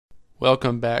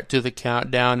Welcome back to the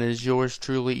countdown. It is yours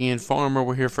truly, Ian Farmer.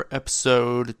 We're here for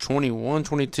episode 21,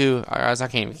 22. Guys, I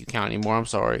can't even keep count anymore. I'm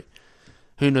sorry.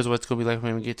 Who knows what it's going to be like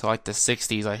when we get to like the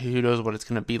 60s. Like, who knows what it's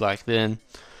going to be like then.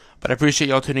 But I appreciate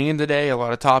y'all tuning in today. A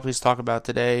lot of topics to talk about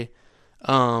today.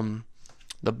 The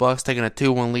Bucks taking a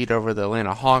 2-1 lead over the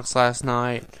Atlanta Hawks last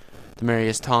night.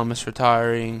 Demaryius Thomas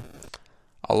retiring.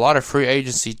 A lot of free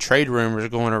agency trade rumors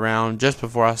going around just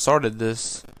before I started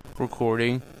this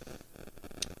recording.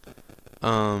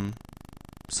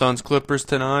 Suns Clippers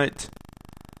tonight,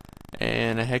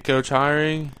 and a head coach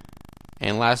hiring,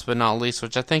 and last but not least,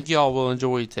 which I think y'all will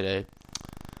enjoy today.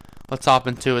 Let's hop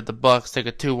into it. The Bucks take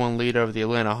a 2-1 lead over the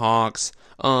Atlanta Hawks.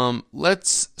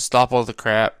 Let's stop all the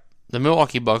crap. The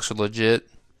Milwaukee Bucks are legit.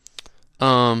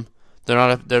 They're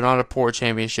not a poor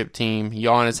championship team.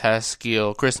 Giannis has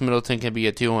skill. Chris Middleton can be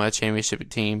a 2-1 championship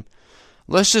team.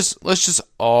 Let's just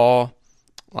all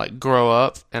grow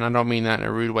up, and I don't mean that in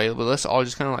a rude way, but let's all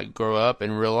just kind of grow up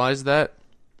and realize that.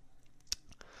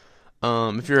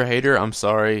 If you're a hater, I'm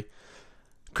sorry.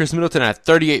 Chris Middleton had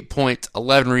 38 points,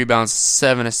 11 rebounds,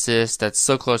 7 assists. That's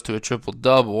so close to a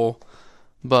triple-double,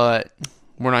 but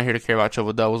we're not here to care about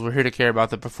triple-doubles. We're here to care about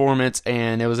the performance,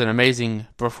 and it was an amazing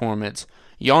performance.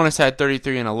 Giannis had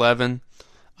 33 and 11.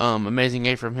 Amazing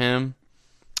game from him.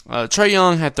 Trae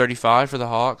Young had 35 for the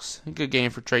Hawks. Good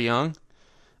game for Trae Young.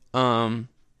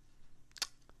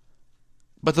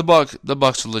 But the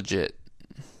Bucks are legit.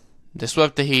 They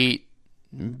swept the Heat,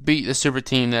 beat the super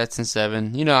team that's in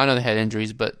 7. I know they had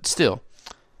injuries, but still.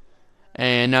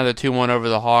 And now they're 2-1 over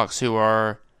the Hawks, who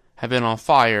have been on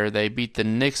fire. They beat the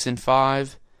Knicks in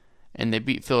 5, and they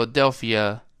beat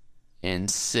Philadelphia in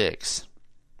 6.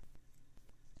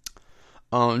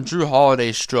 Drew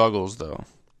Holiday struggles, though.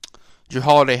 Drew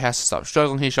Holiday has to stop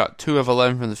struggling. He shot 2 of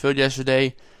 11 from the field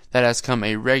yesterday. That has come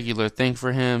a regular thing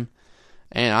for him.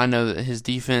 And I know that his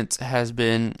defense has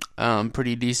been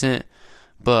pretty decent,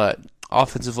 but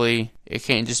offensively, it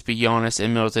can't just be Giannis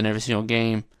and Middleton every single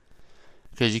game,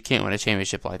 because you can't win a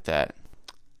championship like that.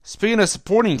 Speaking of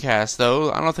supporting cast, though,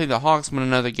 I don't think the Hawks win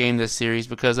another game this series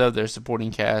because of their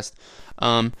supporting cast.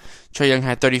 Trae Young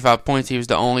had 35 points. He was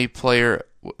the only player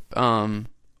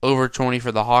over 20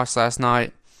 for the Hawks last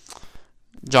night.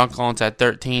 John Collins had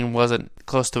 13, wasn't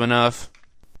close to enough.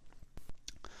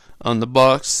 The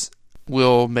Bucks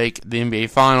will make the NBA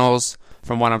Finals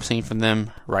from what I'm seeing from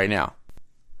them right now.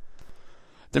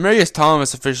 Demaryius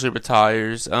Thomas officially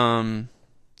retires.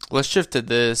 Let's shift to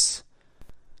this.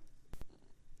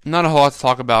 Not a whole lot to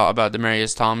talk about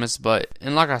Demaryius Thomas,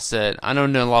 and like I said, I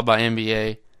don't know a lot about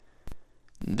NBA.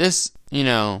 This,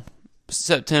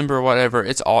 September or whatever,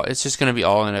 it's just going to be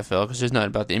all NFL because there's nothing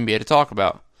about the NBA to talk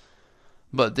about.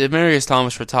 But Demaryius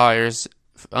Thomas retires.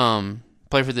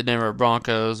 Played for the Denver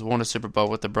Broncos, won a Super Bowl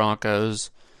with the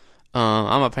Broncos.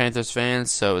 I'm a Panthers fan,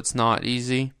 so it's not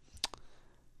easy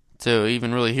to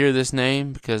even really hear this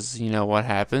name because you know what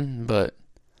happened. But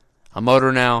I'm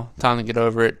older now, time to get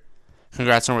over it.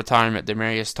 Congrats on retirement,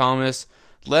 Demaryius Thomas.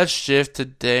 Let's shift to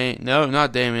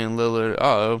not Damian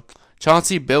Lillard.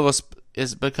 Chauncey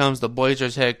Billups becomes the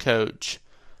Blazers head coach.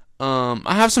 I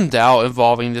have some doubt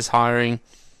involving this hiring.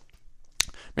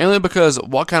 Mainly because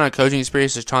what kind of coaching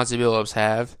experience does Chauncey Billups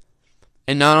have?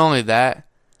 And not only that,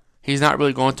 he's not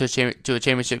really going to a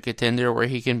championship contender where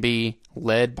he can be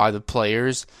led by the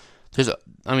players. The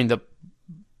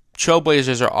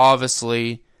Trailblazers are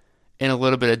obviously in a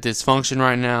little bit of dysfunction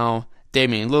right now.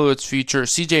 Damian Lillard's future,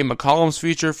 CJ McCollum's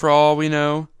future for all we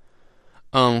know.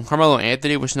 Carmelo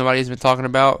Anthony, which nobody's been talking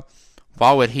about.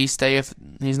 Why would he stay if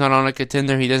he's not on a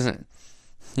contender? He doesn't.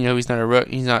 He's not a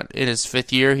rookie. He's not in his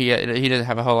 5th year. He doesn't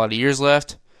have a whole lot of years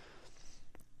left.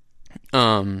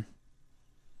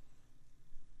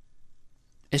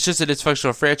 It's just a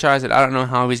dysfunctional franchise, and I don't know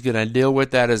how he's going to deal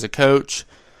with that as a coach.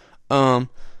 But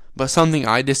something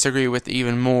I disagree with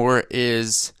even more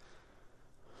is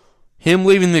him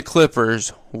leaving the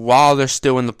Clippers while they're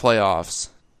still in the playoffs.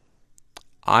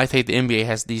 I think the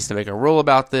NBA needs to make a rule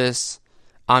about this.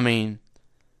 There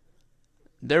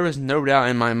is no doubt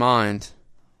in my mind.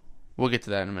 We'll get to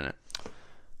that in a minute.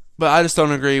 But I just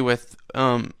don't agree with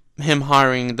him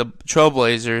hiring the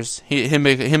Trailblazers, him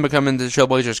becoming the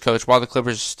Trailblazers coach while the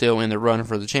Clippers are still in the run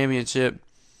for the championship.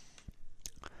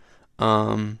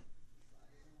 Speaking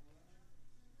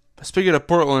of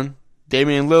Portland,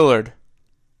 Damian Lillard.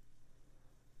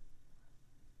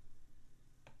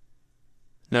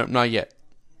 No, not yet.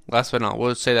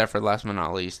 We'll say that for last but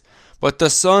not least. But the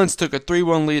Suns took a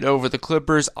 3-1 lead over the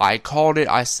Clippers. I called it.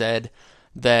 I said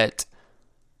that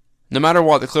no matter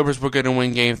what, the Clippers were going to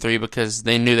win Game 3 because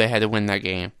they knew they had to win that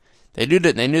game. They knew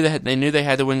that they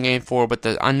had to win Game 4, but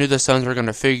I knew the Suns were going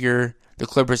to figure the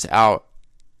Clippers out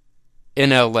in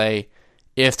LA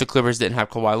if the Clippers didn't have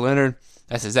Kawhi Leonard.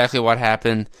 That's exactly what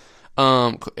happened.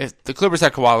 If the Clippers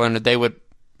had Kawhi Leonard, they would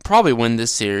probably win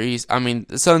this series. I mean,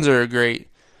 the Suns are a great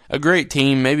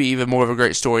team, maybe even more of a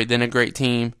great story than a great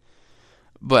team.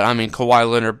 But I mean, Kawhi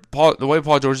Leonard, the way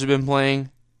Paul George has been playing,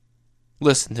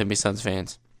 listen to me, Suns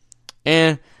fans.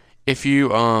 And if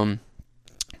you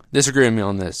disagree with me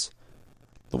on this,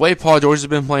 the way Paul George has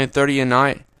been playing 30 a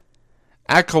night,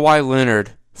 add Kawhi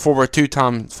Leonard for a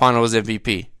 2-time Finals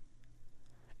MVP.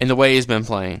 And the way he's been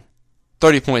playing,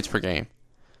 30 points per game.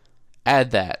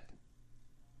 Add that.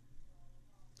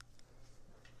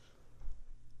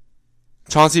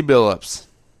 Chauncey Billups.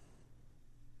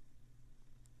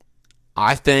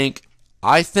 I think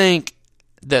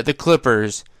that the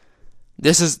Clippers,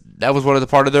 that was one of the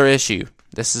part of their issue.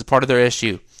 This is part of their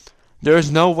issue. There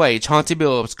is no way Chauncey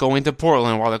Billups going to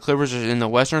Portland while the Clippers are in the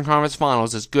Western Conference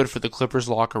Finals is good for the Clippers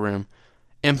locker room.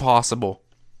 Impossible.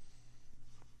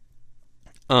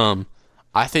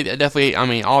 I think that definitely, I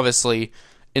mean, obviously,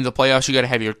 in the playoffs, you got to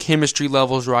have your chemistry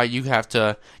levels right. You have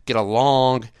to get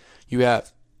along.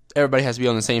 Everybody has to be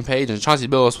on the same page, and Chauncey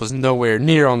Billups was nowhere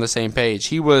near on the same page.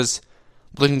 He was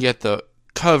looking at the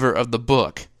cover of the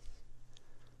book.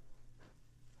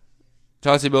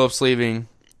 Chauncey Billups leaving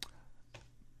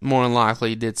more than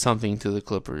likely did something to the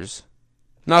Clippers.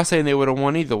 Not saying they would have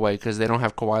won either way because they don't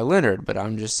have Kawhi Leonard, but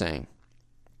I'm just saying.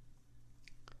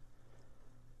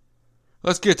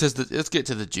 Let's get to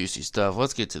the juicy stuff.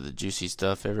 Let's get to the juicy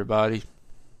stuff, everybody.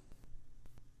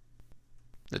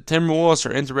 The Timberwolves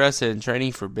are interested in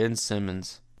trading for Ben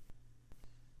Simmons.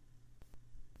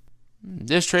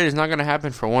 This trade is not going to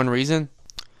happen for one reason,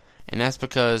 and that's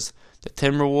because the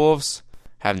Timberwolves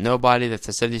have nobody that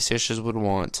the 76ers would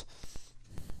want.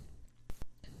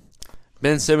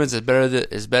 Ben Simmons is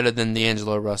better than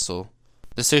D'Angelo Russell.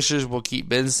 The Sixers will keep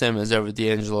Ben Simmons over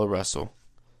D'Angelo Russell.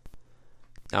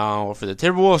 Now, for the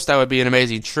Timberwolves, that would be an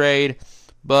amazing trade,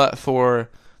 but for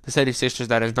the 76ers,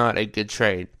 that is not a good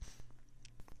trade.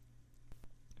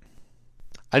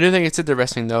 I do think it's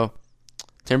interesting, though.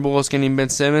 Timberwolves getting Ben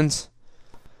Simmons.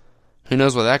 Who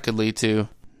knows what that could lead to?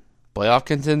 Playoff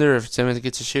contender if Simmons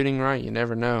gets his shooting right, you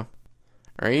never know.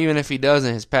 Or even if he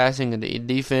doesn't, his passing and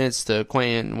defense to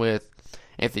acquaint with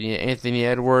Anthony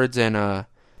Edwards and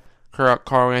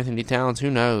Karl Anthony Towns,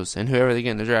 who knows? And whoever they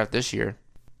get in the draft this year.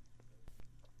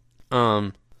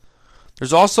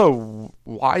 There's also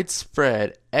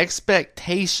widespread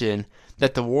expectation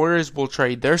that the Warriors will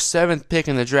trade their 7th pick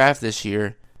in the draft this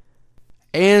year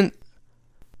and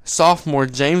sophomore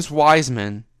James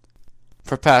Wiseman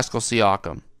for Pascal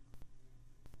Siakam.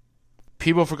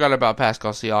 People forgot about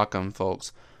Pascal Siakam,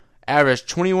 folks. Averaged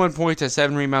 21 points and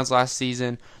 7 rebounds last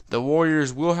season. The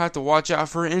Warriors will have to watch out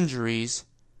for injuries,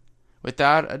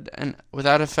 without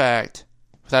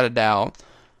a doubt.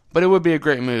 But it would be a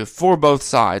great move for both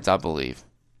sides, I believe.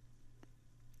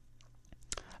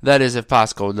 That is if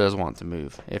Pascal does want to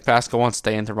move. If Pascal wants to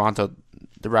stay in Toronto,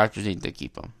 the Raptors need to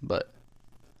keep him. But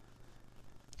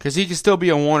because he can still be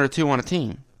a 1 or 2 on a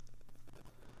team.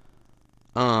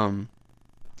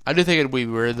 I do think it'd be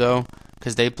weird though,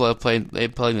 because they played in the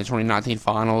 2019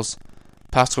 Finals.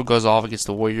 Pascal goes off against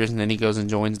the Warriors, and then he goes and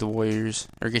joins the Warriors,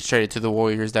 or gets traded to the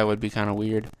Warriors. That would be kind of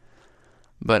weird.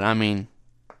 But I mean,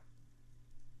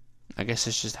 I guess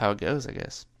it's just how it goes. I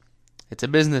guess it's a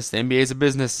business. The NBA is a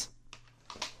business.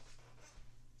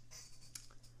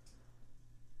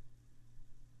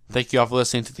 Thank you all for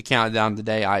listening to the countdown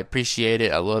today. I appreciate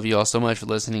it. I love you all so much for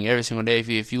listening every single day.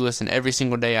 If you listen every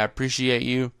single day, I appreciate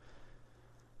you.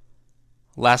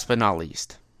 Last but not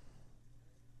least,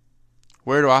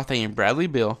 where do I think Bradley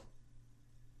Beal,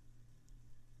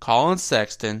 Colin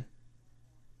Sexton,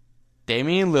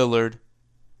 Damian Lillard,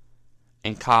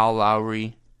 and Kyle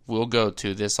Lowry will go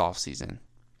to this offseason?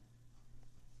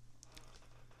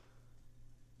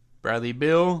 Bradley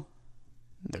Beal,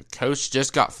 the coach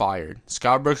just got fired.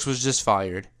 Scott Brooks was just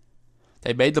fired.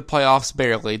 They made the playoffs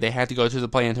barely. They had to go to the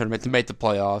play-in tournament to make the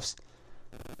playoffs.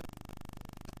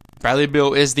 Bradley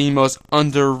Beal is the most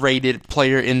underrated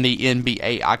player in the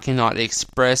NBA. I cannot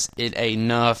express it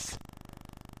enough.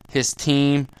 His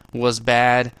team was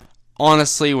bad.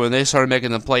 Honestly, when they started making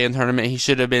the play-in tournament, he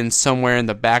should have been somewhere in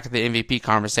the back of the MVP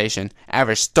conversation.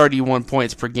 Averaged 31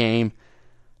 points per game.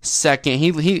 Second,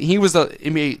 he was the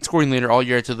NBA scoring leader all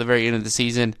year to the very end of the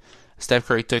season. Steph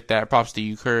Curry took that. Props to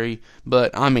you, Curry.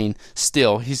 But, I mean,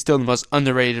 still, he's still the most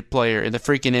underrated player in the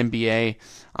freaking NBA.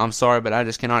 I'm sorry, but I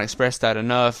just cannot express that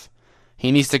enough.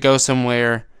 He needs to go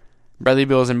somewhere. Bradley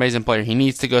Beal is an amazing player. He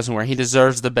needs to go somewhere. He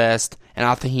deserves the best, and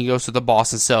I think he goes to the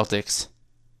Boston Celtics.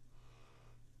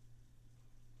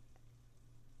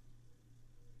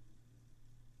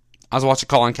 I was watching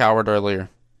Colin Cowherd earlier.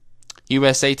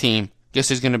 USA team. Guess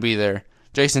who's going to be there?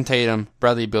 Jason Tatum,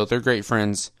 Bradley Beal. They're great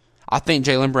friends. I think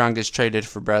Jaylen Brown gets traded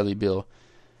for Bradley Beal.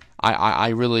 I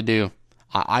really do.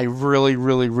 I really,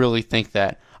 really, really think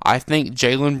that. I think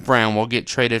Jaylen Brown will get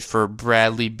traded for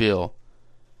Bradley Beal.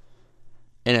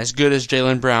 And as good as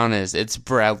Jaylen Brown is, it's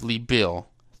Bradley Beal.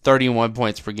 31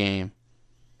 points per game.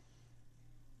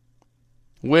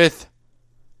 With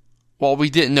what we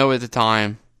didn't know at the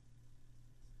time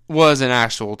was an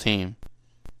actual team.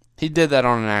 He did that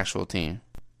on an actual team.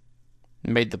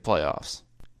 Made the playoffs.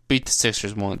 Beat the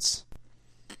Sixers once.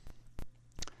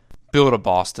 Built a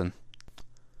Boston.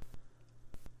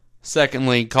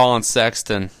 Secondly, Colin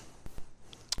Sexton.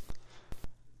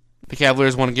 The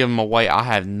Cavaliers want to give him away. I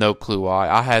have no clue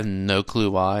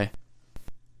why.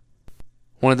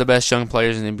 One of the best young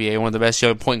players in the NBA. One of the best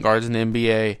young point guards in the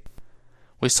NBA.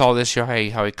 We saw this year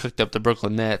how he cooked up the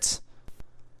Brooklyn Nets.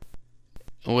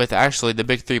 With actually the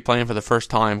big three playing for the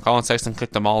first time. Colin Sexton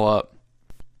cooked them all up.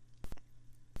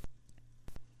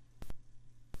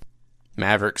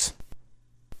 Mavericks.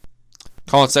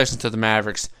 Colin Sexton to the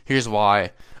Mavericks. Here's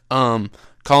why.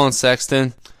 Colin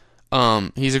Sexton,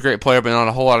 he's a great player, but not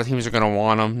a whole lot of teams are going to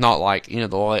want him. Not like, the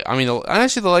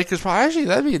Lakers probably, actually,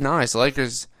 that'd be nice. The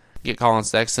Lakers get Colin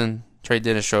Sexton, trade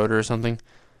Dennis Schroeder or something.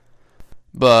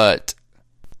 But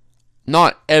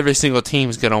not every single team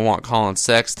is going to want Colin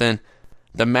Sexton.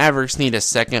 The Mavericks need a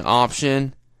second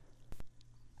option.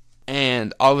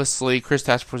 And obviously,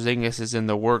 Kristaps Porzingis is in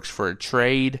the works for a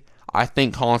trade. I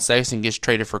think Colin Sexton gets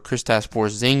traded for Kristaps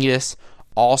Porzingis.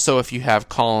 Also, if you have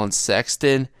Colin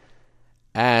Sexton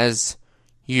as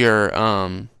your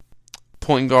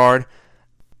point guard,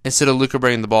 instead of Luka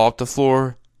bringing the ball up the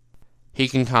floor, he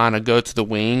can kind of go to the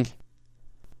wing,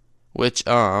 which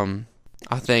I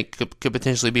think could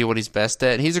potentially be what he's best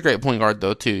at. He's a great point guard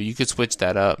though too. You could switch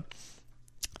that up,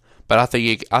 but I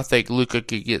think Luka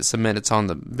could get some minutes on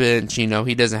the bench.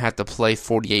 He doesn't have to play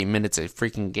 48 minutes a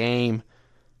freaking game.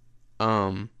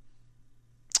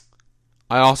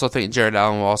 I also think Jared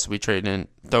Allen will also be thrown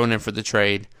in for the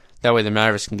trade. That way the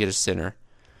Mavericks can get a center.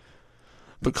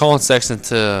 But Colin Sexton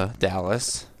to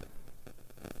Dallas.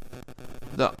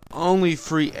 The only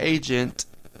free agent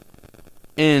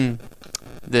in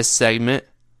this segment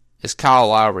is Kyle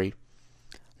Lowry.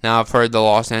 Now I've heard the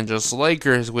Los Angeles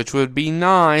Lakers, which would be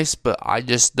nice, but I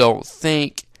just don't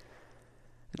think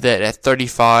that at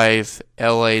 35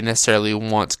 LA necessarily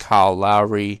wants Kyle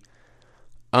Lowry.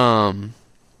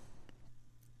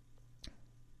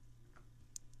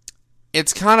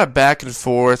 It's kind of back and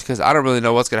forth because I don't really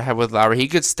know what's going to happen with Lowry. He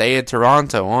could stay in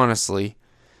Toronto, honestly.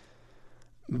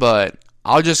 But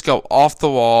I'll just go off the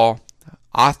wall.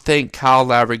 I think Kyle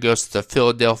Lowry goes to the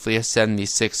Philadelphia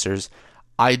 76ers.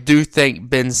 I do think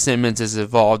Ben Simmons is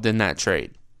involved in that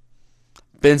trade.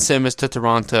 Ben Simmons to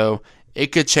Toronto. It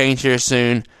could change here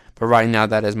soon, but right now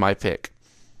that is my pick.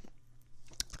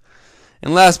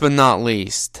 And last but not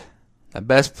least, the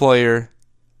best player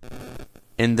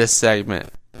in this segment.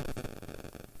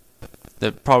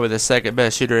 Probably the second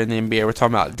best shooter in the NBA. We're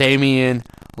talking about Damian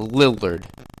Lillard.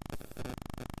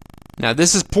 Now,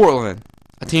 this is Portland,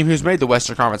 a team who's made the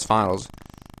Western Conference Finals.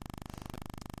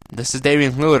 This is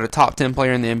Damian Lillard, a top 10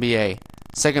 player in the NBA.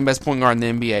 Second best point guard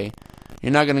in the NBA.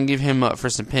 You're not going to give him up for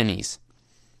some pennies.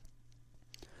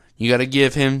 You got to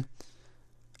give him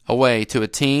away to a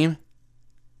team,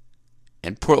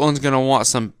 and Portland's going to want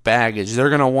some baggage. They're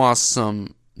going to want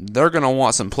some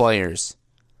players.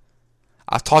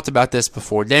 I've talked about this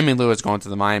before. Damian Lillard's going to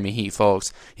the Miami Heat,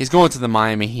 folks. He's going to the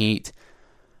Miami Heat.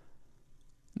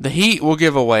 The Heat will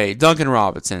give away Duncan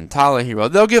Robinson, Tyler Hero.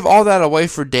 They'll give all that away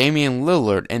for Damian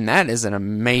Lillard, and that is an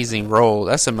amazing role.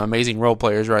 That's some amazing role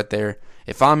players right there.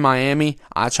 If I'm Miami,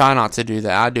 I try not to do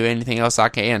that. I do anything else I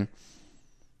can.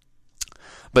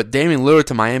 But Damian Lillard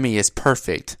to Miami is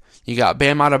perfect. You got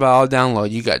Bam Adebayo down low.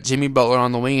 You got Jimmy Butler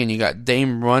on the wing, and you got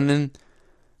Dame running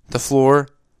the floor.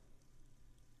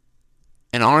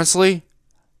 And honestly,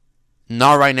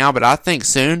 not right now, but I think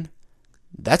soon,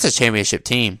 that's a championship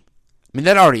team. I mean,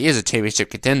 that already is a championship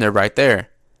contender right there.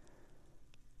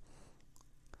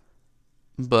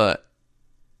 But,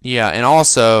 yeah, and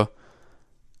also,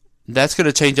 that's going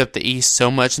to change up the East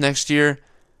so much next year.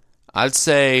 I'd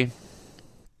say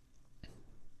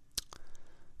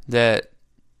that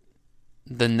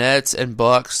the Nets and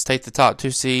Bucks take the top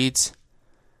 2 seeds.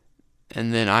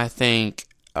 And then I think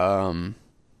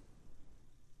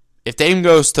if Dame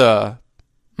goes to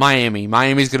Miami,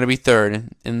 Miami's going to be third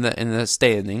in the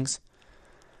standings.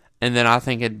 And then I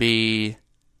think it'd be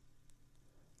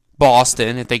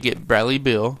Boston if they get Bradley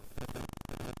Beal.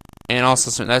 And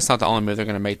also, that's not the only move they're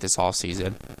going to make this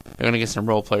offseason. They're going to get some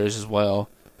role players as well.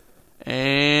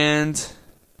 And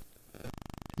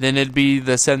then it'd be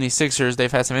the 76ers.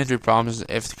 They've had some injury problems.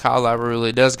 If Kyle Lowry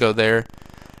really does go there,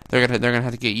 they're gonna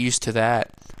have to get used to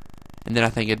that. And then I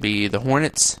think it'd be the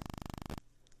Hornets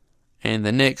and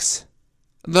the Knicks.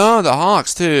 No, the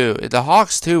Hawks too. The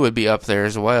Hawks too would be up there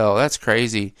as well. That's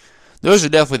crazy. Those are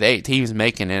definitely the 8 teams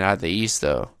making it out of the East,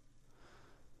 though.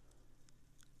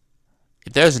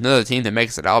 If there's another team that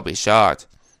makes it, I'll be shocked.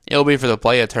 It'll be for the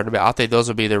play-in tournament. I think those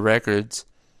will be the records.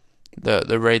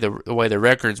 The way the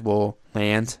records will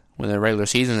land when the regular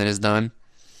season is done.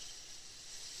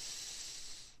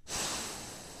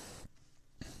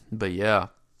 But yeah,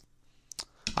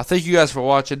 I thank you guys for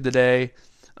watching today.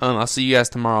 I'll see you guys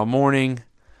tomorrow morning.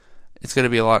 It's gonna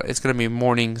be a lot. It's gonna be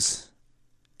mornings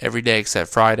every day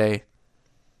except Friday,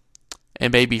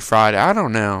 and maybe Friday. I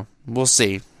don't know. We'll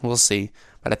see.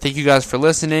 But I thank you guys for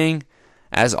listening.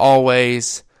 As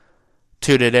always,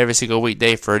 tune in every single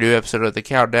weekday for a new episode of The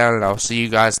Countdown, and I'll see you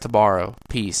guys tomorrow.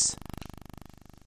 Peace.